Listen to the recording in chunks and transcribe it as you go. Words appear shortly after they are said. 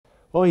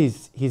Well,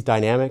 he's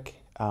dynamic,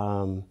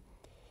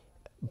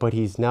 but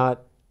he's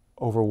not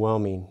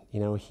overwhelming.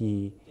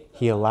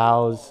 He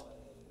allows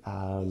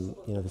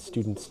the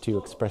students to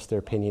express their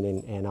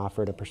opinion and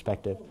offer a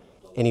perspective,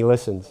 and he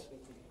listens.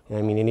 And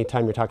I mean,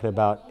 anytime you're talking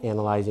about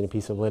analyzing a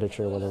piece of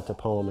literature, whether it's a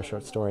poem, a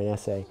short story, an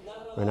essay,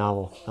 or a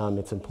novel,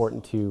 it's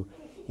important to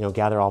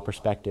gather all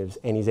perspectives.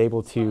 And he's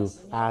able to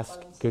ask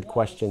good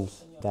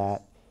questions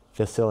that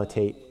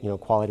facilitate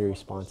quality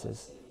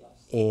responses.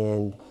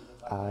 And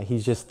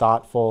he's just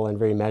thoughtful and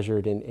very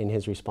measured in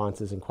his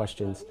responses and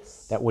questions,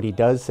 that what he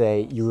does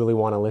say you really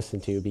want to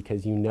listen to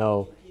because you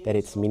know that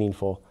it's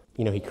meaningful.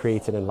 He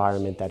creates an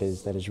environment that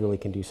is really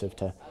conducive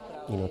to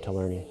to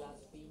learning.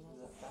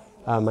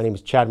 My name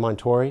is Chad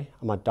Montuori.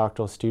 I'm a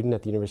doctoral student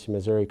at the University of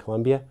Missouri,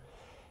 Columbia, in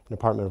the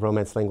Department of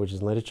Romance, Languages,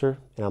 and Literature,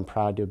 and I'm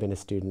proud to have been a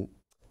student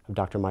of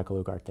Dr.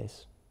 Michael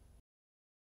Ugarte's.